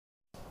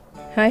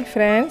Hi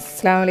friends,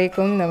 അസ്സലാമു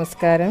അലൈക്കും,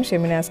 നമസ്കാരം.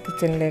 ഷെമിനാസ്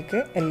കിച്ചണിലേക്ക്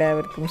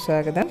എല്ലാവർക്കും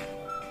സ്വാഗതം.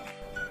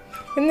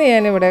 ഇന്ന്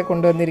ഞാനിവിടെ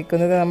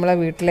കൊണ്ടുവന്നിരിക്കുന്നത് നമ്മളെ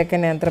വീട്ടിലൊക്കെ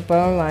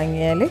നേന്ത്രപ്പഴം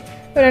വാങ്ങിയാൽ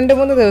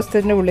 2-3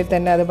 ദിവസത്തിൻ്റെ ഉള്ളിൽ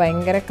തന്നെ അത്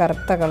ഭയങ്കര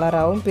കറുത്ത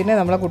കളറാവും. പിന്നെ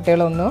നമ്മളെ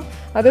കുട്ടികളൊന്നും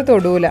അത്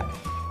തൊടൂല.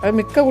 അത്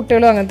മിക്ക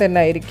കുട്ടികളും അങ്ങനെ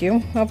തന്നെ ആയിരിക്കും.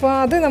 അപ്പോൾ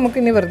അത്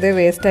നമുക്കിനി വെറുതെ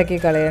വേസ്റ്റാക്കി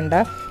കളയണ്ട.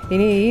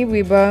 ഇനി ഈ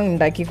വിഭവം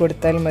ഉണ്ടാക്കി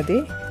കൊടുത്താൽ മതി.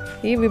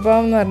 ഈ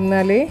വിഭവം എന്ന്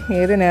പറഞ്ഞാൽ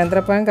ഏത്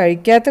നേന്ത്രപ്പഴം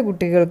കഴിക്കാത്ത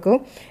കുട്ടികൾക്കും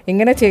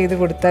ഇങ്ങനെ ചെയ്ത്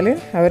കൊടുത്താൽ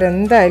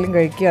അവരെന്തായാലും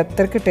കഴിക്കും.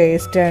 അത്രയ്ക്ക്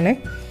ടേസ്റ്റാണ്.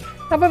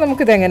 അപ്പോൾ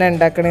നമുക്കിതെങ്ങനെ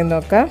ഉണ്ടാക്കണമെന്ന്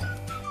നോക്കാം.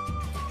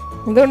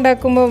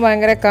 ഇതുണ്ടാക്കുമ്പോൾ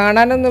ഭയങ്കര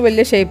കാണാനൊന്നും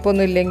വലിയ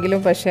ഷേപ്പൊന്നും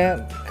ഇല്ലെങ്കിലും പക്ഷേ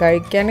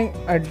കഴിക്കാൻ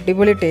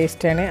അടിപൊളി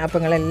ടേസ്റ്റാണ്. അപ്പോൾ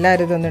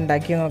നിങ്ങളെല്ലാവരും ഇതൊന്ന്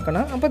ഉണ്ടാക്കി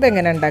നോക്കണം. അപ്പോൾ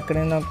ഇതെങ്ങനെ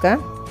ഉണ്ടാക്കണമെന്ന് നോക്കാം.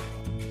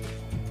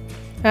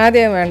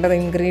 ആദ്യം വേണ്ടത്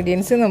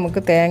ഇൻഗ്രീഡിയൻസ് നമുക്ക്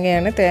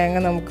തേങ്ങയാണ്. തേങ്ങ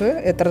നമുക്ക്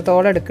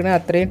എത്രത്തോളം എടുക്കണം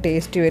അത്രയും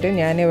ടേസ്റ്റ് വരും.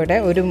 ഞാനിവിടെ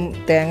ഒരു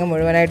തേങ്ങ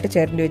മുഴുവനായിട്ട്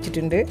ചിരണ്ടി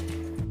വെച്ചിട്ടുണ്ട്.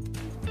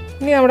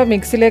 ഇനി നമ്മുടെ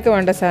മിക്സിയിലേക്ക്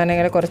വേണ്ട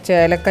സാധനങ്ങൾ കുറച്ച്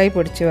ഏലക്കായ്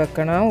പൊടിച്ച്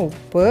വെക്കണം,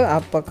 ഉപ്പ്,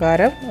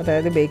 അപ്പക്കാരം,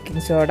 അതായത്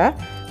ബേക്കിംഗ് സോഡ,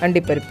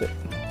 അണ്ടിപ്പരിപ്പ്.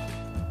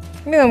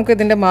 ഇനി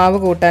നമുക്കിതിൻ്റെ മാവ്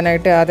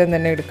കൂട്ടാനായിട്ട് ആദ്യം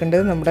തന്നെ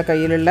എടുക്കേണ്ടത് നമ്മുടെ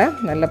കയ്യിലുള്ള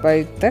നല്ല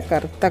പഴുത്ത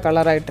കറുത്ത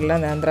കളറായിട്ടുള്ള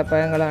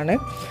നേന്ത്രപ്പഴങ്ങളാണ്.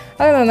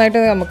 അത് നന്നായിട്ട്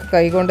നമുക്ക്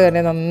കൈ കൊണ്ട്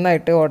തന്നെ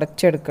നന്നായിട്ട്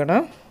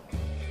ഉടച്ചെടുക്കണം.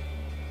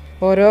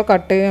 ഓരോ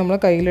കട്ടയും നമ്മൾ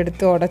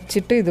കയ്യിലെടുത്ത്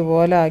ഉടച്ചിട്ട്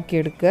ഇതുപോലെ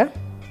ആക്കിയെടുക്കുക.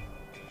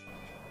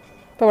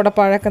 അപ്പോൾ ഇവിടെ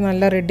പഴമൊക്കെ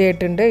നല്ല റെഡി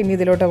ആയിട്ടുണ്ട്. ഇനി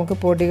ഇതിലോട്ട് നമുക്ക്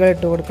പൊടികൾ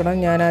ഇട്ട് കൊടുക്കണം.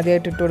 ഞാൻ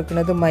ആദ്യമായിട്ട് ഇട്ട്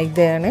കൊടുക്കുന്നത്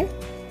മൈദയാണ്.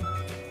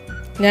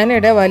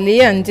 ഞാനിവിടെ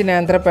വലിയ 5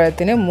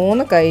 നേന്ത്രപ്പഴത്തിന്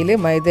 3 കയ്യിൽ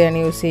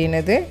മൈദയാണ് യൂസ്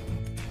ചെയ്യുന്നത്.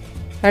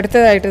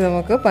 അടുത്തതായിട്ട്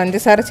നമുക്ക്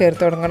പഞ്ചസാര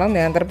ചേർത്ത് കൊടുക്കണം.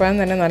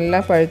 നേന്ത്രപ്പഴം തന്നെ നല്ല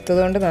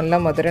പഴുത്തതുകൊണ്ട് നല്ല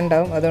മധുരം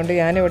ഉണ്ടാവും. അതുകൊണ്ട്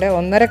ഞാനിവിടെ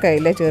 1.5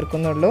 കയ്യിലേ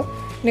ചേർക്കുന്നുള്ളൂ.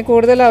 ഇനി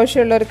കൂടുതൽ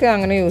ആവശ്യമുള്ളവർക്ക്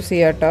അങ്ങനെ യൂസ്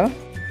ചെയ്യാം കേട്ടോ.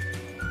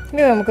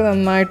 ഇനി നമുക്ക്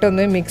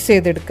നന്നായിട്ടൊന്ന് മിക്സ്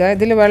ചെയ്തെടുക്കുക.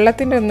 ഇതിൽ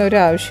വെള്ളത്തിൻ്റെ ഒന്നും ഒരു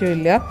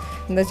ആവശ്യമില്ല.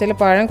 എന്താ വെച്ചാൽ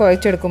പഴം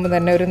കുഴച്ചെടുക്കുമ്പോൾ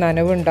തന്നെ ഒരു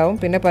നനവുണ്ടാവും.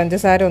 പിന്നെ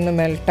പഞ്ചസാര ഒന്ന്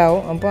മെൽട്ടാവും.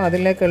 അപ്പോൾ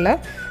അതിലേക്കുള്ള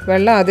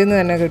വെള്ളം അതിൽ നിന്ന്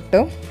തന്നെ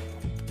കിട്ടും.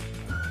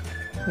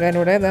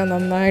 ഞാനിവിടെ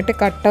നന്നായിട്ട്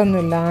കട്ട ഒന്നും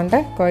ഇല്ലാണ്ട്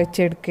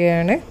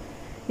കുഴച്ചെടുക്കുകയാണ്.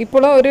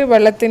 ഇപ്പോഴും ഒരു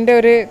വെള്ളത്തിൻ്റെ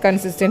ഒരു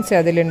കൺസിസ്റ്റൻസി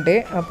അതിലുണ്ട്.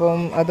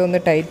 അപ്പം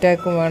അതൊന്ന്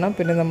ടൈറ്റാക്കും വേണം.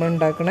 പിന്നെ നമ്മൾ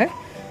ഉണ്ടാക്കണ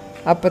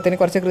അപ്പത്തിന്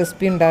കുറച്ച്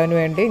ക്രിസ്പി ഉണ്ടാവാൻ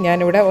വേണ്ടി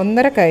ഞാനിവിടെ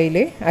 1.5 കയ്യിൽ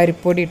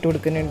അരിപ്പൊടി ഇട്ട്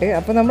കൊടുക്കുന്നുണ്ട്.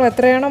 അപ്പോൾ നമ്മൾ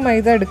എത്രയാണോ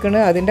മൈദ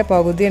എടുക്കുന്നത് അതിൻ്റെ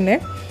പകുതി തന്നെ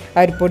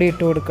അരിപ്പൊടി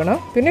ഇട്ട് കൊടുക്കണം.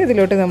 പിന്നെ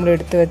ഇതിലോട്ട് നമ്മൾ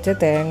എടുത്ത് വെച്ച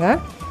തേങ്ങ,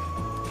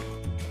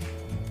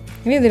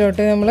 ഇനി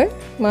ഇതിലോട്ട് നമ്മൾ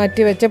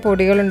മാറ്റി വെച്ച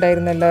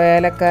പൊടികളുണ്ടായിരുന്നല്ലോ,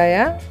 ഏലക്കായ,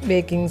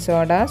 ബേക്കിംഗ്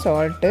സോഡ,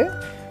 സോൾട്ട്,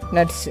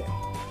 നട്ട്സ്.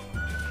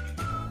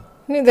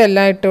 ഇനി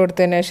ഇതെല്ലാം ഇട്ട്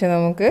കൊടുത്തതിന് ശേഷം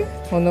നമുക്ക്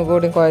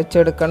ഒന്നുകൂടി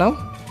കുഴച്ചെടുക്കണം.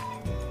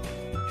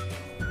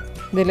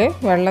 ഇതിൽ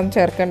വെള്ളം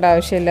ചേർക്കേണ്ട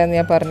ആവശ്യമില്ല എന്ന്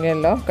ഞാൻ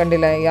പറഞ്ഞല്ലോ.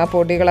 കണ്ടില്ല, ആ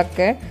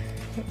പൊടികളൊക്കെ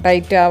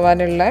ടൈറ്റ്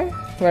ആവാനുള്ള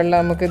വെള്ളം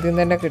നമുക്ക് ഇതിൽ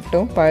നിന്ന് തന്നെ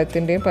കിട്ടും,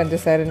 പഴത്തിൻ്റെയും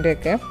പഞ്ചസാരൻ്റെയും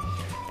ഒക്കെ.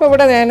 അപ്പോൾ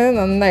ഇവിടെ ഞാൻ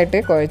നന്നായിട്ട്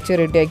കുഴച്ച്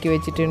റെഡിയാക്കി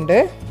വെച്ചിട്ടുണ്ട്.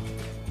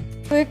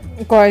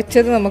 ഇത്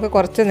കുഴച്ചത് നമുക്ക്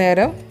കുറച്ച്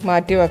നേരം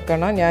മാറ്റി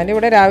വെക്കണം.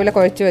 ഞാനിവിടെ രാവിലെ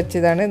കുഴച്ച്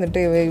വെച്ചതാണ്. എന്നിട്ട്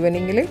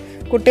ഈവനിങ്ങിൽ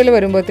കുട്ടികൾ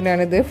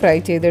വരുമ്പോഴത്തേനാണ് ഇത് ഫ്രൈ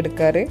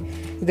ചെയ്തെടുക്കാറ്.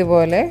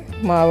 ഇതുപോലെ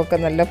മാവൊക്കെ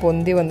നല്ല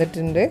പൊന്തി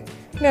വന്നിട്ടുണ്ട്.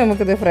 ഇനി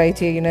നമുക്കിത് ഫ്രൈ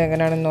ചെയ്യണത്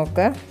എങ്ങനെയാണെന്ന്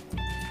നോക്കാം.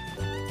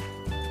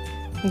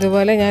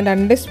 ഇതുപോലെ ഞാൻ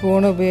 2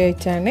 സ്പൂൺ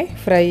ഉപയോഗിച്ചാണ്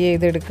ഫ്രൈ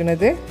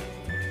ചെയ്തെടുക്കുന്നത്.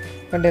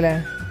 കണ്ടില്ലേ,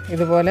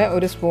 ഇതുപോലെ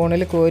ഒരു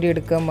സ്പൂണിൽ കോരി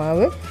എടുക്കുക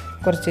മാവ്.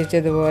 കുറച്ച്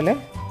ഇതുപോലെ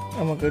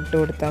നമുക്ക് ഇട്ട്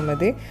കൊടുത്താൽ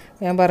മതി.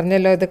 ഞാൻ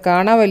പറഞ്ഞല്ലോ, ഇത്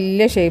കാണാൻ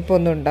വലിയ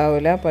ഷേപ്പൊന്നും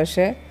ഉണ്ടാവില്ല,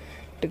 പക്ഷേ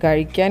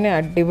കഴിക്കാൻ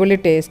അടിപൊളി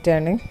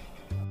ടേസ്റ്റാണ്.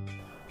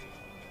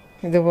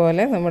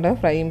 ഇതുപോലെ നമ്മുടെ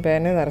ഫ്രൈയിങ്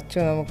പാന് നിറച്ച്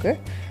നമുക്ക്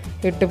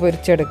ഇട്ട്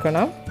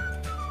പൊരിച്ചെടുക്കണം.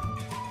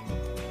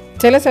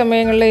 ചില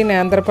സമയങ്ങളിൽ ഈ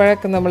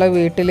നേന്ത്രപ്പഴമൊക്കെ നമ്മളെ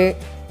വീട്ടിൽ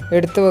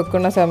എടുത്ത്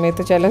വെക്കുന്ന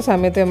സമയത്ത് ചില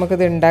സമയത്ത്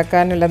നമുക്കിത്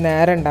ഉണ്ടാക്കാനുള്ള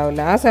നേരം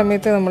ഉണ്ടാവില്ല. ആ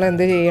സമയത്ത് നമ്മൾ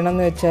എന്ത് ചെയ്യണം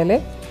എന്ന് വെച്ചാൽ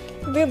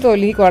ഇത്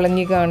തൊലി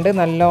കുളഞ്ഞിക്കാണ്ട്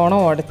നല്ലോണം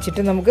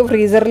ഉടച്ചിട്ട് നമുക്ക്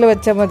ഫ്രീസറിൽ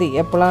വെച്ചാൽ മതി.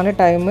 എപ്പോഴാണ്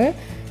ടൈം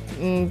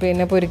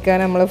പിന്നെ പൊരിക്കാൻ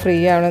നമ്മൾ ഫ്രീ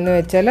ആവണമെന്ന്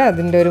വെച്ചാൽ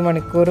അതിൻ്റെ 1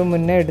 മണിക്കൂർ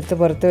മുന്നേ എടുത്ത്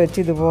പുറത്ത് വെച്ച്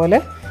ഇതുപോലെ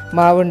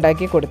മാവ്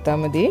ഉണ്ടാക്കി കൊടുത്താൽ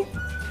മതി.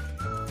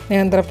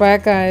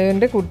 നേന്ത്രപ്പഴമൊക്കെ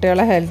ആയതുകൊണ്ട്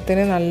കുട്ടികളെ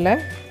ഹെൽത്തിന് നല്ല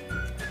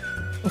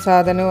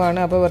സാധനവുമാണ്.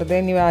 അപ്പോൾ വെറുതെ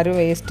ഇനി ആരും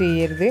വേസ്റ്റ്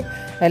ചെയ്യരുത്,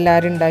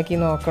 എല്ലാവരും ഉണ്ടാക്കി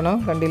നോക്കണം.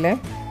 കണ്ടില്ലേ,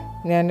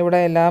 ഞാനിവിടെ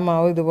എല്ലാ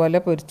മാവും ഇതുപോലെ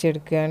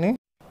പൊരിച്ചെടുക്കുകയാണ്.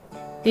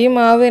 ഈ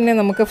മാവ് തന്നെ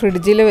നമുക്ക്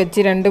ഫ്രിഡ്ജിൽ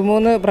വെച്ച്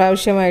 2-3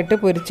 പ്രാവശ്യമായിട്ട്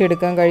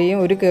പൊരിച്ചെടുക്കാൻ കഴിയും.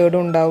 ഒരു കേടും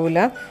ഉണ്ടാവില്ല.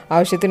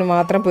 ആവശ്യത്തിന്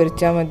മാത്രം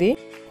പൊരിച്ചാൽ മതി.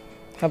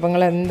 അപ്പോൾ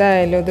നിങ്ങൾ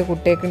എന്തായാലും ഇത്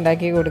കുട്ടികൾക്ക്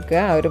ഉണ്ടാക്കി കൊടുക്കുക.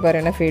 അവർ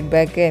പറയുന്ന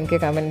ഫീഡ്ബാക്ക് എനിക്ക്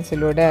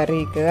കമൻസിലൂടെ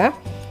അറിയിക്കുക.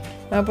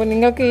 അപ്പോൾ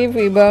നിങ്ങൾക്ക് ഈ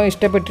വിഭവം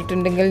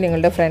ഇഷ്ടപ്പെട്ടിട്ടുണ്ടെങ്കിൽ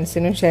നിങ്ങളുടെ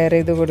ഫ്രണ്ട്സിനും ഷെയർ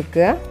ചെയ്ത്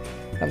കൊടുക്കുക.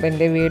 അപ്പോൾ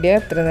എൻ്റെ വീഡിയോ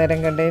ഇത്ര നേരം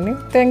കണ്ടതിന്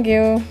താങ്ക്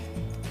യു.